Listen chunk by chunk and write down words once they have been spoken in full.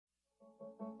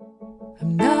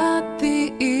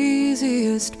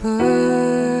easiest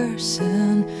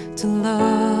person to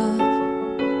love.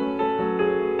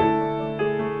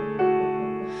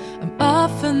 I'm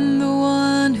often the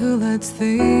one who lets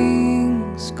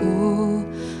things go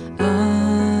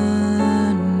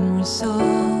unresolved.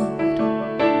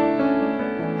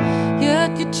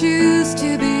 Yet you choose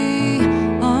to be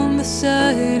on the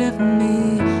side of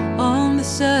me, on the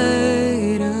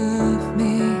side of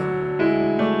me.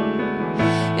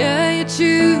 Yeah, you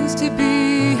choose to be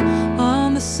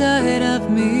on the side of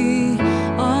me,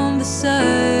 on the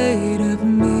side of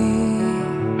me.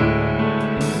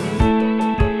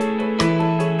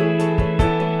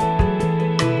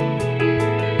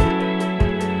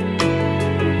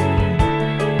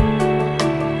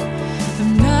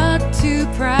 I'm not too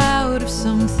proud of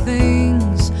some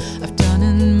things I've done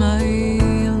in my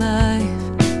life.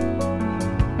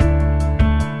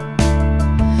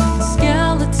 The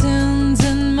skeletons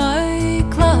in my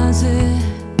closet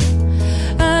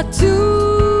are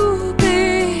too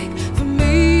big for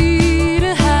me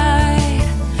to hide.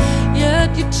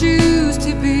 Yet you choose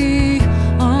to be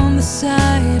on the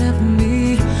side of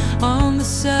me, on the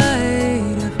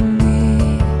side of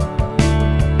me.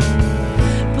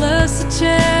 Blessed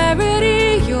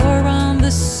charity, you're on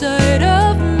the side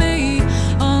of me,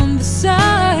 on the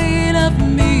side of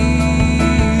me.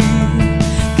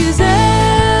 'Cause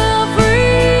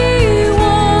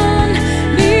everyone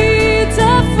needs a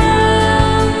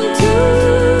friend to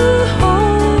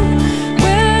hold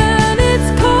when it's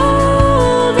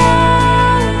cold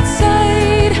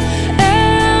outside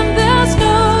and there's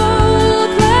no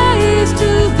place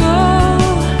to go.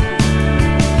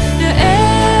 Yeah,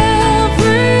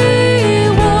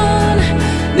 everyone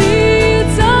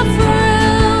needs a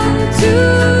friend to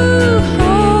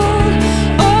hold.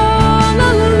 All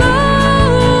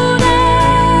alone I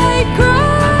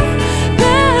cried,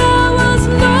 there was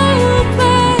no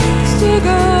place to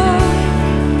go.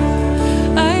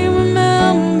 I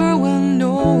remember when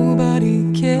nobody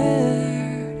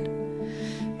cared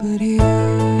but you.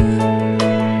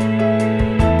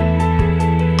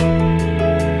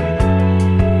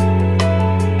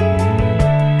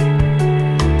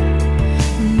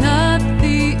 Not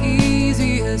the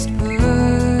easiest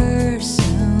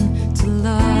person to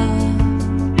love,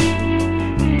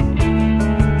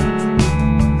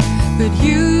 but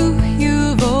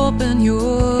you've opened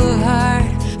your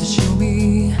heart to show me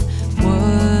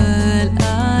what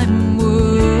I'm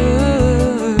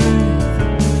worth.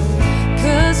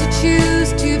 'Cause you choose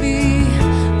to be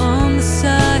on the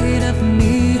side of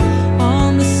me, on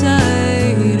the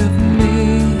side of me.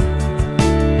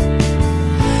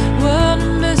 What a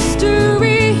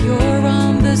mystery, you're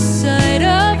on the side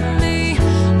of me,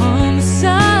 on the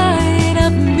side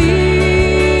of me.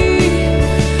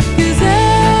 'Cause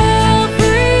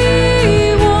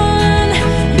everyone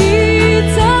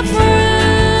needs a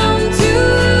friend to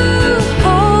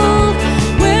hold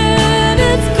when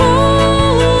it's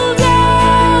cold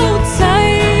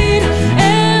outside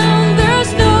and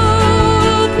there's no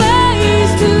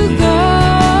place to go.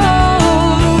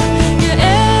 Yeah,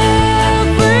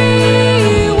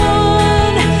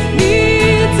 everyone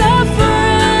needs a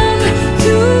friend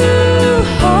to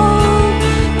hold.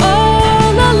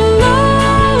 All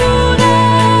alone I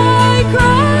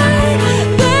cried,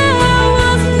 there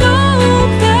was no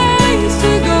place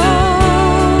to go.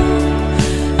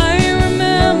 I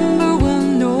remember when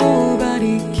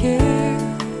nobody cared.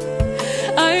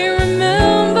 I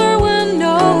remember when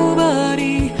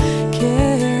nobody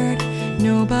cared.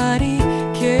 Nobody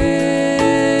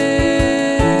cared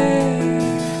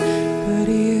but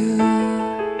you.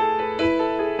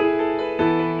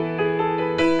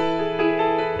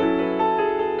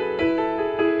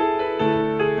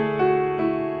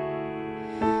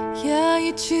 Yeah,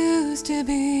 you choose to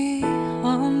be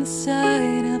on the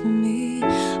side of me,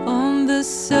 on the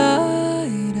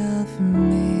side of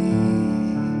me.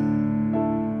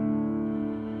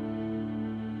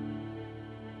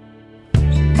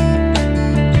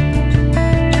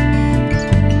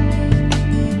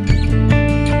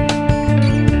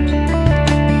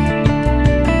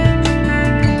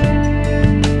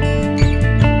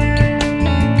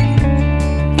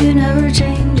 You never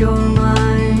change your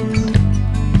mind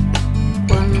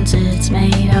once it's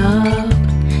made up,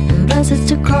 and blessed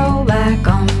to crawl back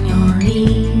on your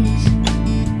knees.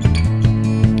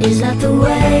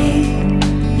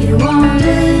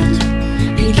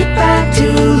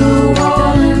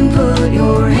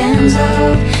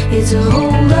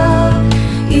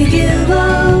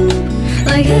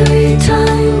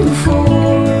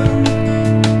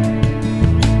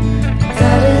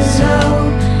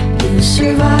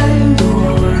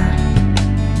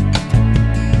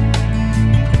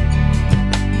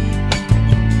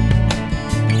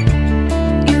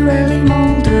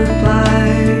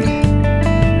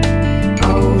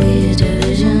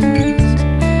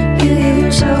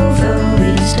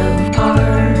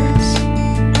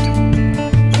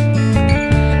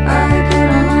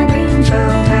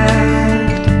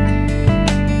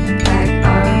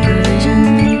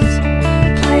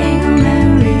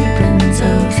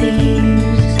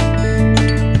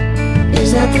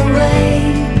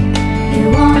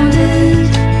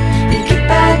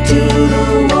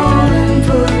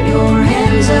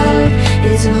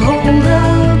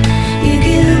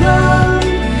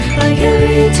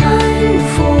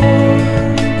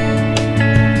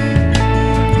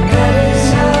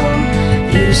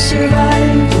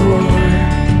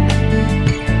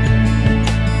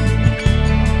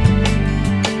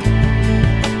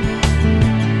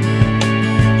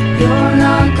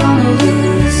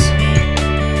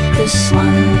 this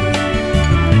one.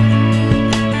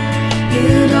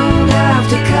 You don't have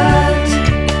to cut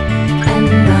and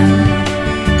run.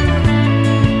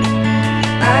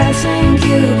 I think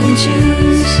you can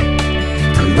choose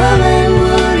to love and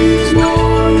what is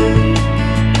more.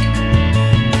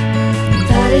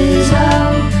 That is how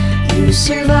you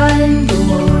survive the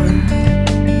war.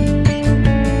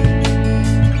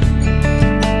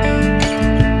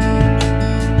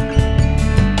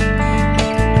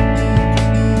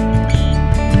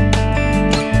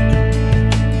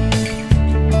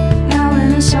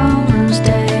 Summer's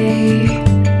day,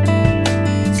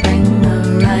 spring the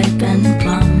ripened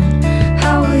plum.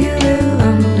 How will you live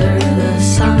under the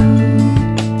sun?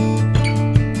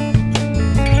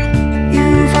 You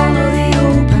follow the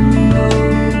open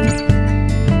road,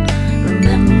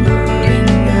 remembering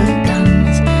the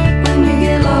guns when you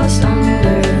get lost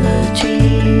under the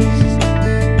trees.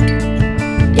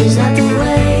 Is that the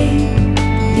way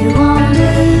you want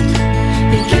it?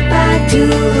 You get back to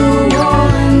the wall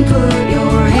and put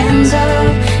your hands up.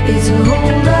 It's a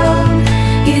hold up,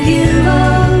 you give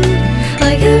up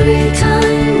like every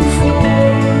time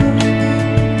before.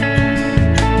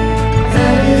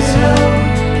 That is how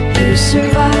you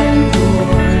survive the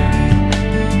war.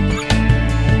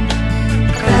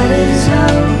 That is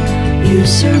how you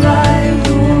survive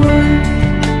the war.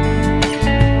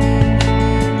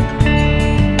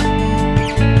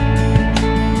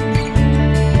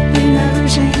 You never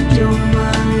change your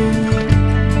mind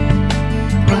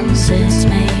once it's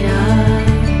made up.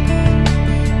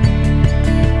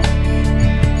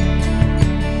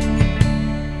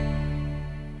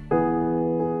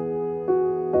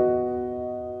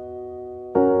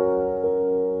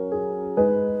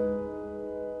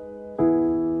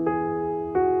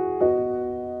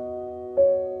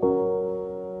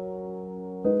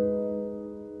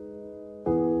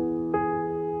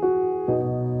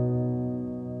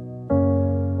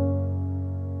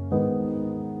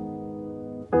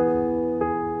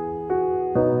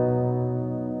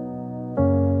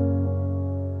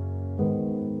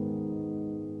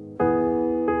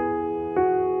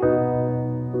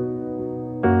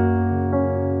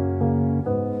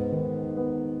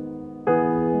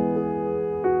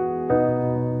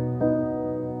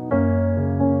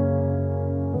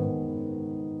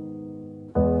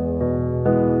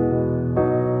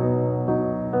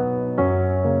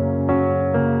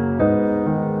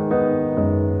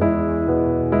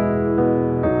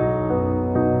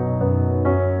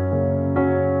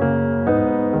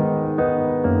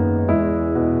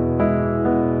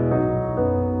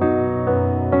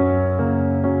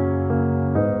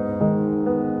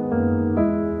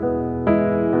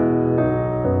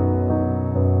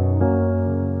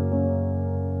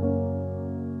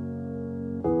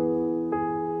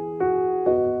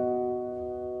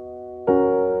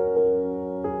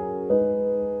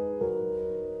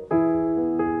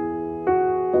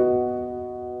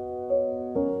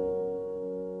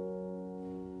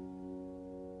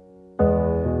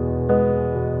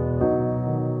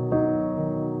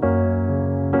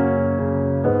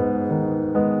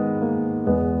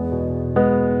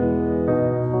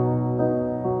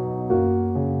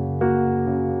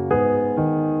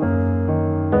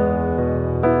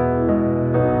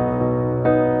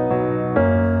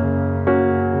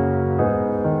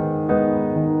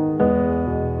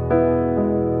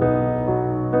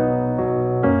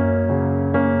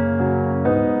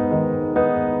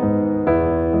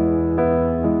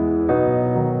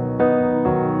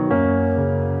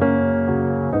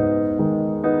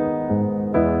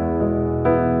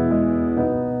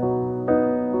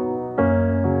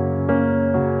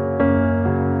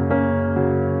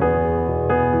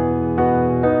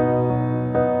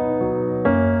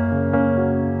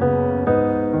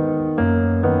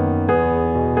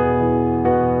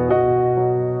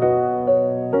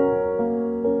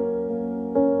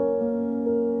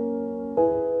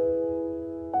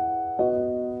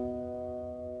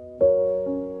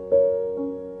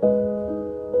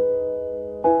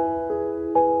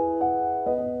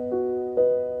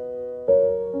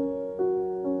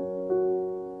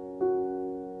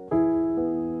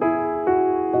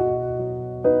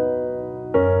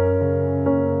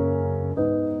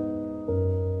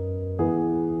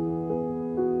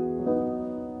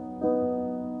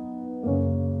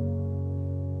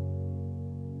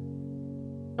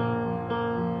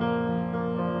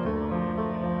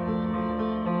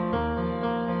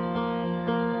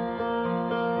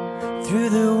 Through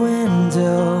the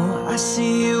window, I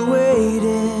see you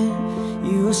waiting.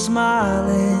 You are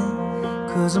smiling,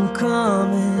 'cause I'm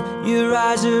coming. Your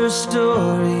eyes are a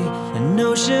story, an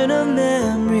ocean of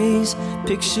memories,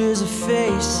 pictures of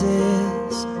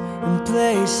faces and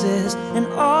places and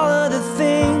all of the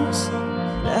things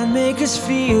that make us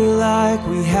feel like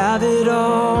we have it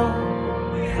all.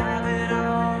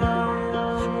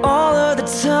 All of the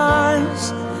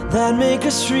times that make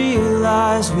us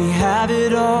realize we have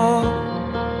it all.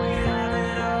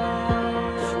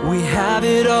 We have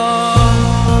it all.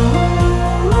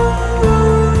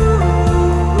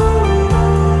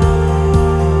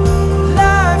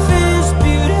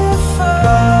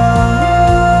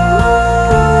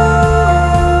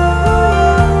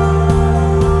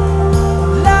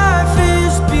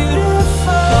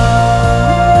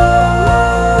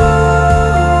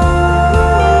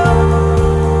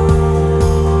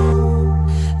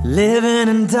 Living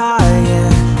and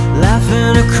dying,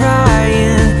 laughing or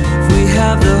crying, if we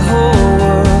have the whole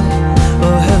world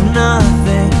or have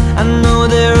nothing. I know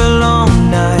there are long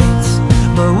nights,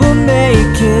 but we'll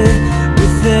make it.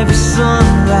 With every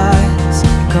sunrise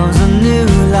comes a new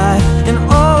life, and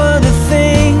all of the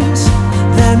things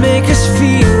that make us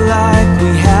feel like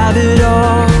we have it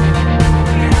all.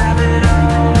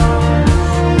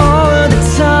 All of the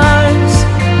times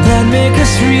that make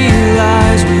us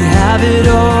realize we have it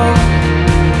all.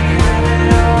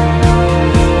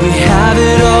 We have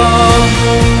it all.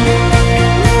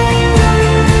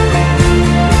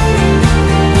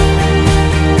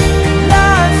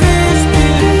 Life is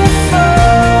beautiful.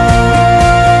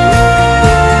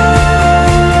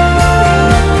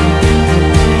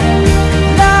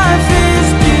 Life is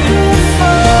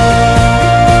beautiful.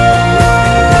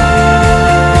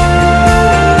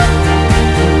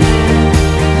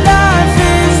 Life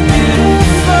is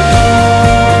beautiful.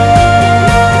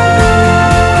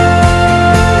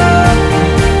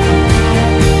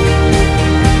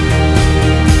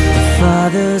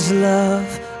 Father's love,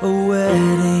 a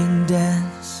wedding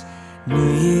dance,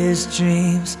 New Year's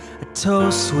dreams, a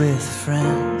toast with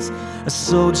friends, a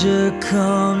soldier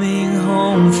coming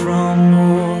home from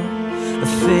war, a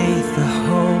faith, a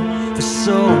hope for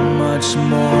so much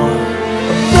more.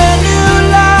 A brand new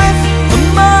life, a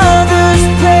mother's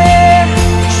prayer,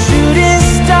 shooting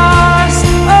stars,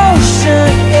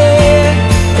 ocean air,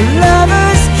 a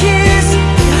lover's kiss,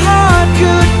 and hard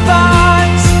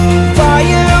goodbyes,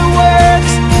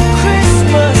 fireworks,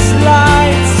 Christmas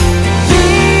lights.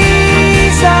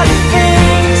 These are the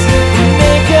things that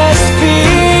make us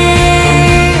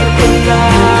feel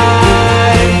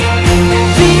alive.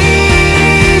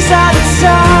 These are the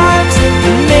times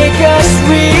that make us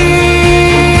realize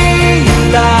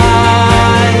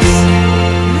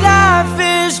life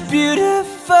is beautiful.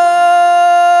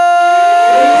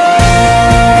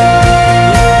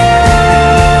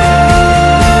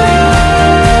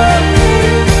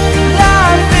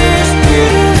 Life is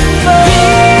beautiful.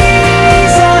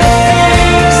 These are the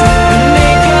things that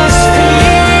make us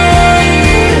feel.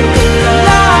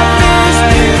 Life is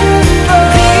beautiful.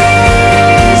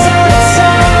 These are the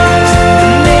times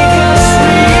that make us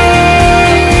realize.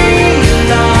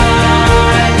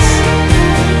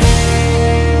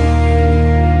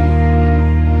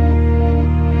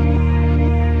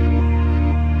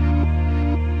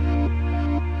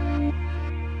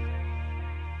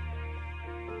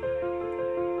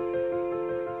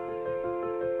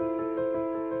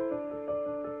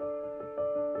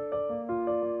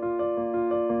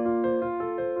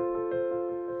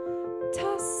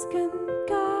 Tuscan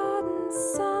garden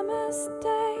summer's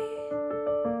day,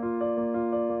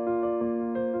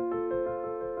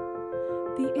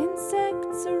 the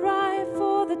insects arrive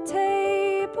for the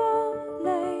table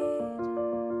laid.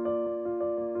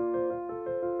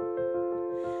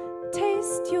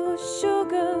 Taste your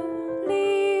sugar,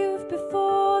 leave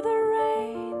before the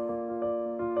rain.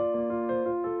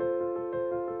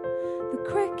 The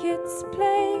crickets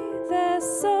play their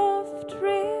soft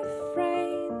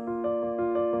refrain.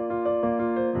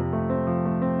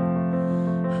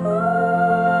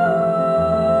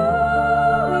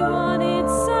 We wanted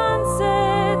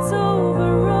sunsets over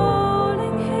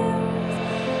rolling hills.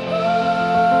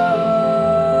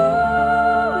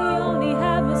 We only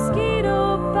have mosquito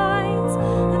bites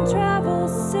and travel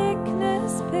sick.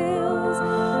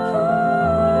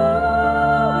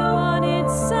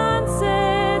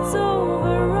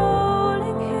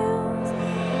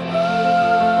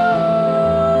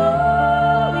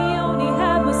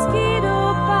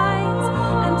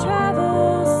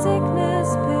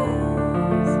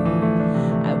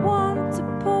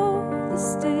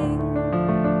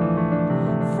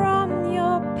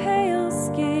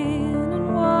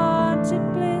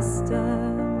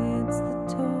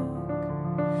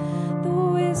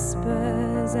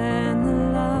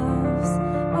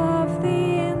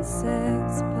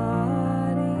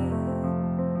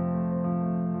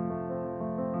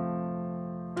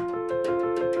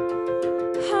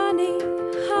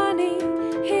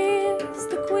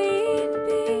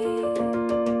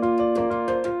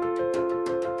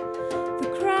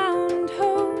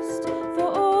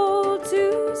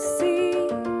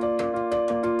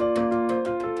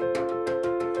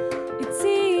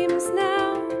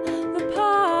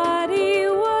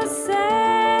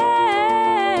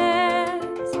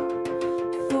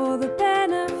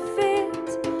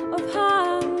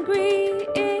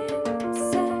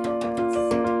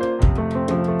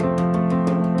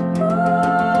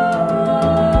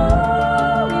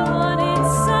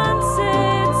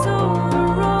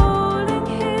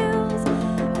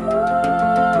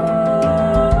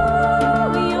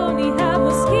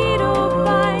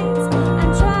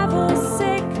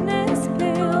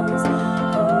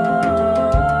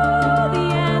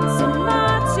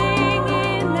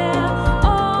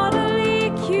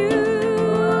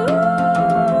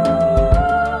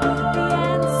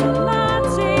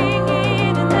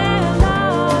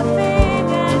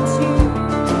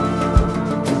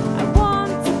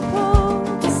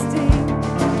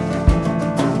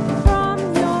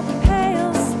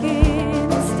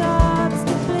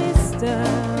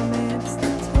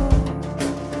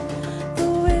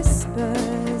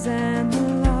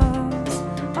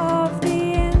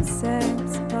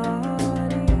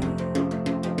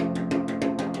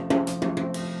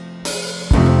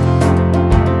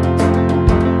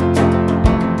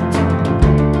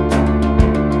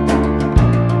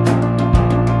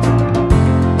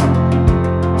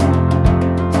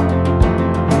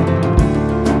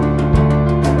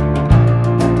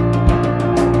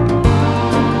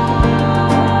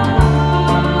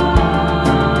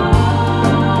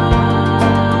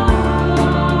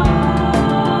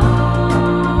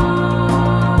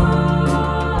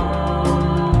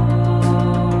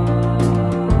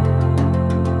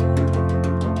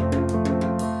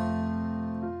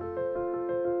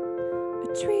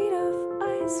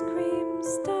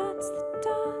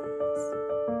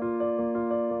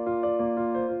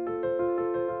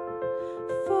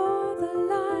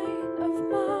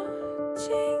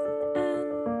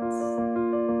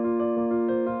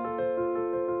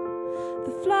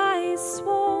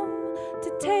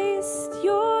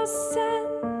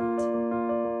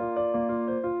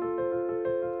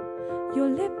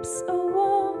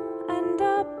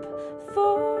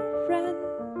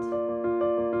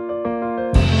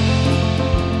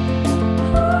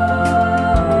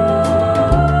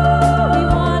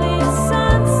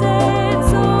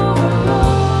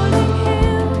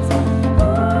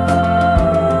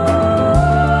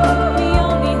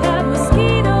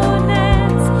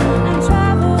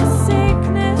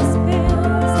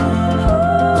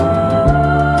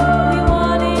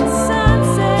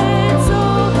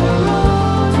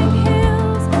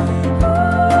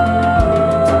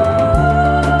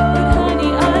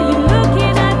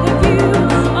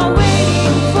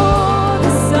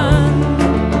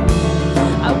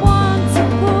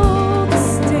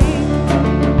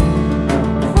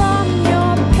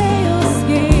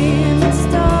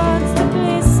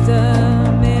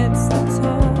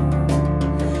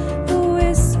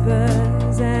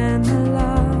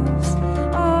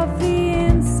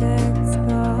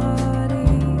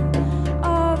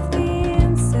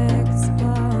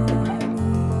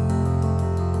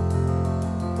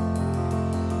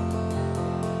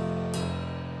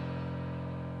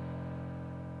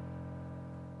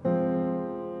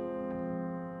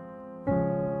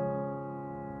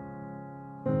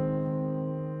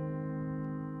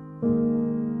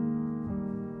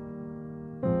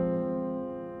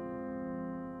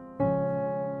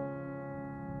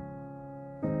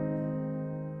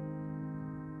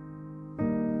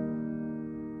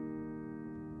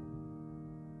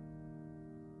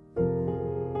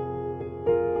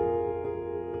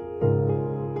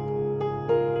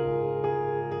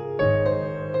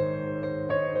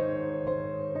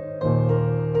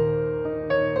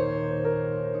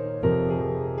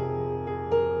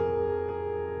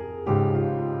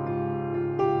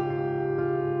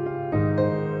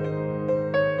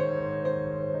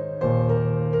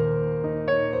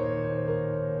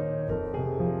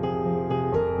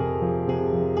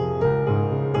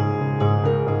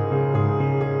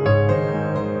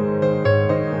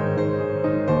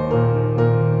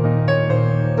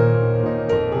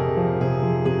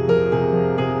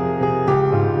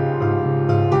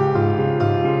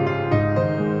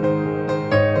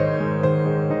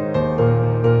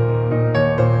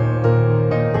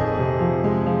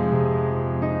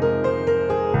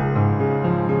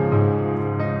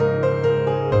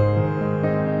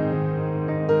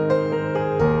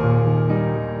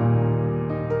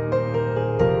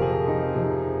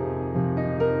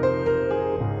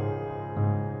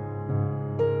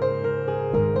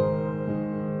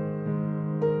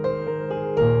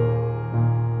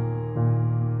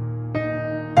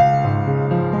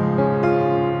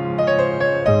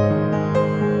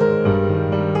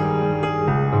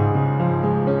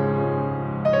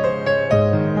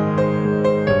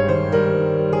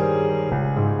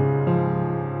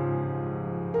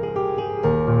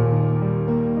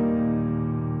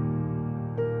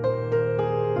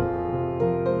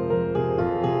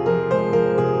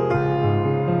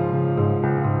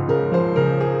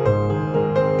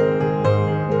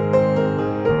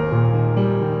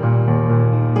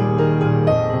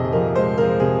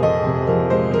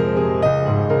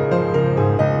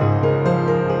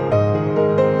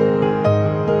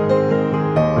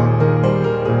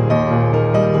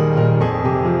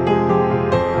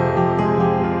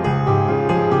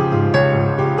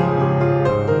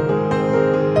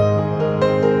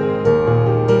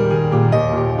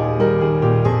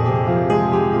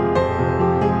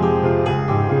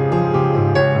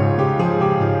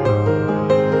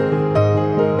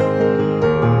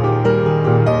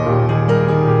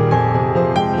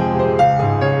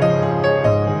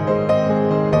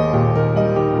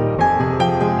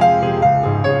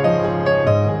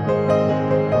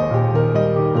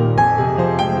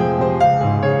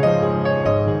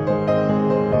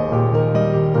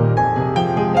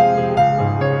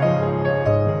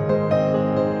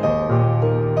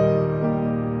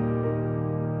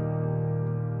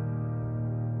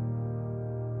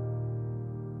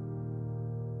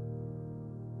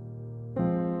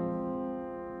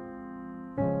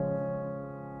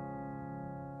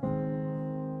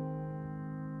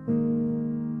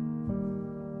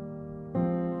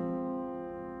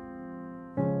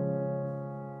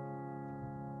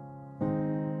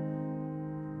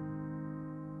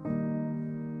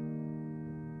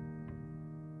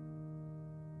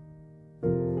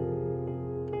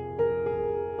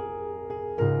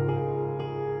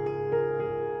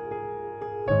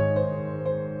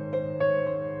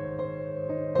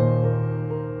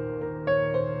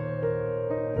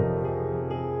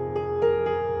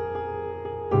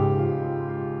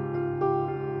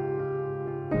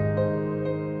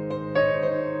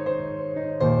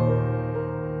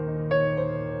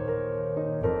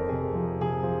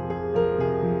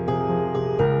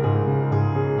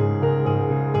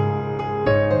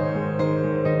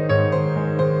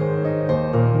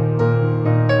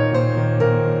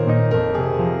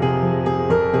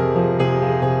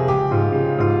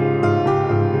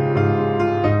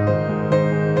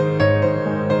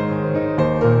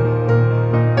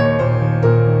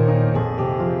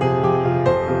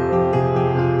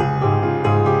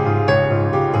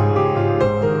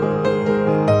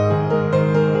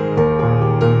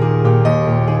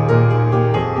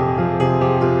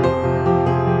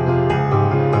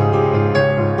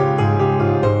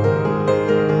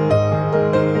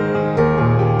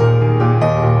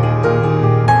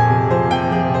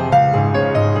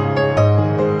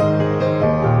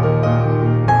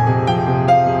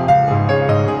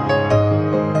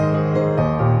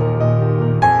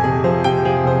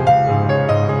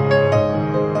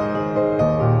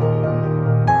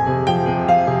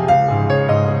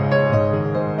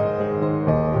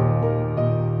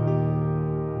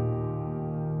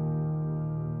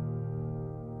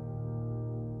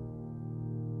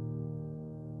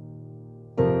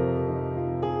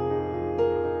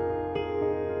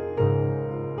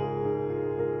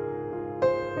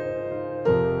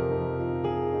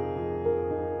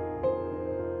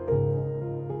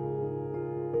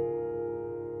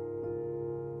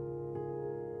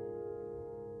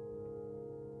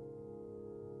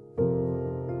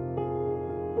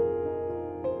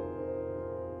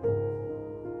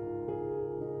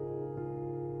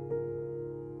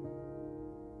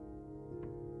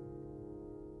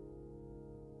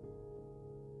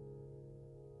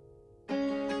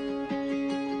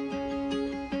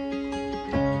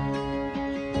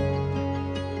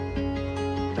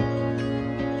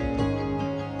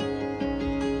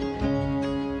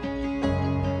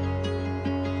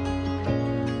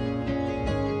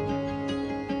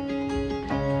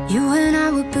 You and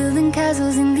I were building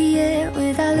castles in the air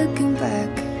without looking back.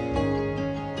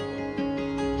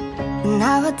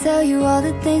 Now I tell you all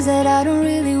the things that I don't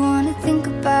really want to think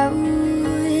about.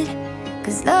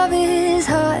 'Cause love is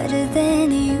harder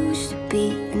than it used to be,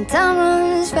 and time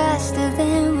runs faster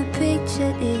than we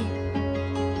pictured it.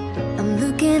 I'm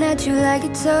looking at you like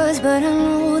it's us, but I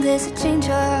know there's a change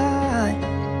of heart.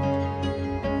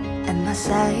 At my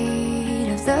side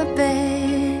of the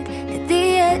bed, at the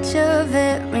edge of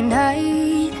every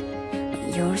night, when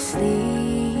you're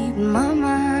asleep, my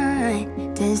mind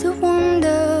tends to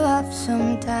wander off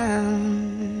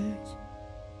sometimes.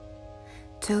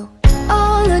 To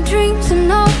all the dreams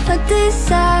and all the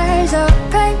desires, our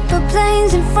paper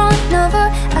planes in front of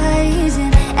our eyes,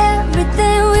 and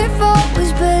everything we've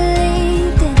always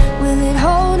believed in, will it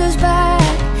hold us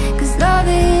back? 'Cause love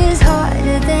is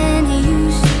harder than it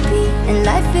used to be, and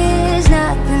life is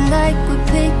nothing like we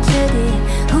pictured it.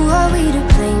 Who are we to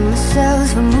blame ourselves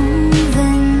for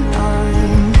moving on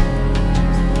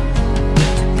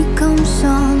to become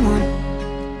someone?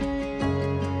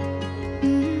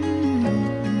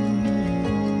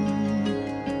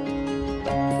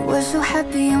 We were so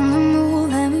happy on the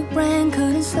move, and we ran,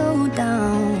 couldn't slow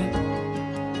down.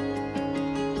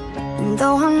 And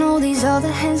though I know these are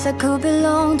the hands that could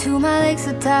belong to, my legs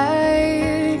are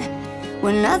tired.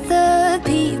 We're not the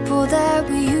people that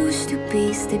we used to be,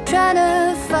 still trying to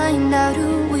find out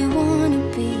who we wanna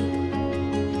be.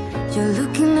 You're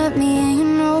looking at me and you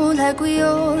know, like we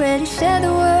already shared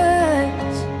the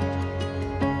words.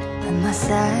 At my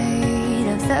side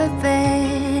of the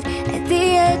bed, at the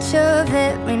edge of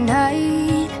every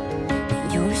night, when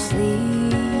you're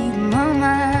asleep, my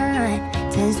mind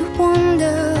tends to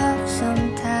wander off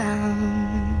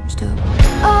sometimes. To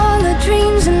all the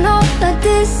dreams and all the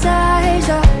desires,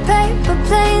 our paper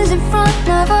planes in front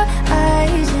of our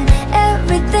eyes, and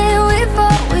everything we've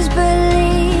always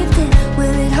believed in,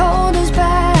 will it hold us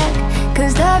back?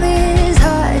 'Cause love is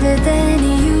harder than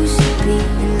it used to be,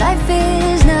 and life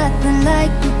is nothing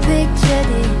like we pictured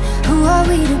it. Who are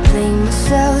we to blame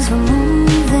ourselves for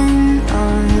moving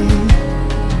on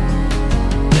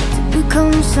to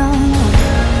become someone?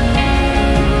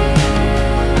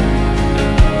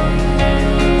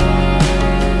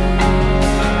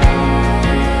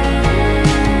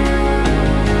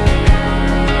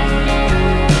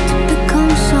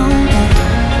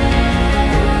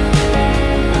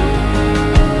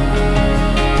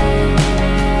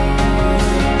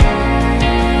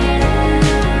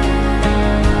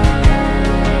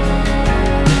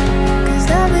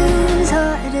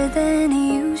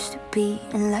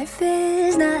 And life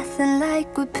is nothing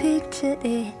like we pictured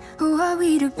it. Who are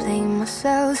we to blame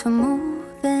ourselves for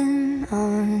moving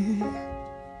on?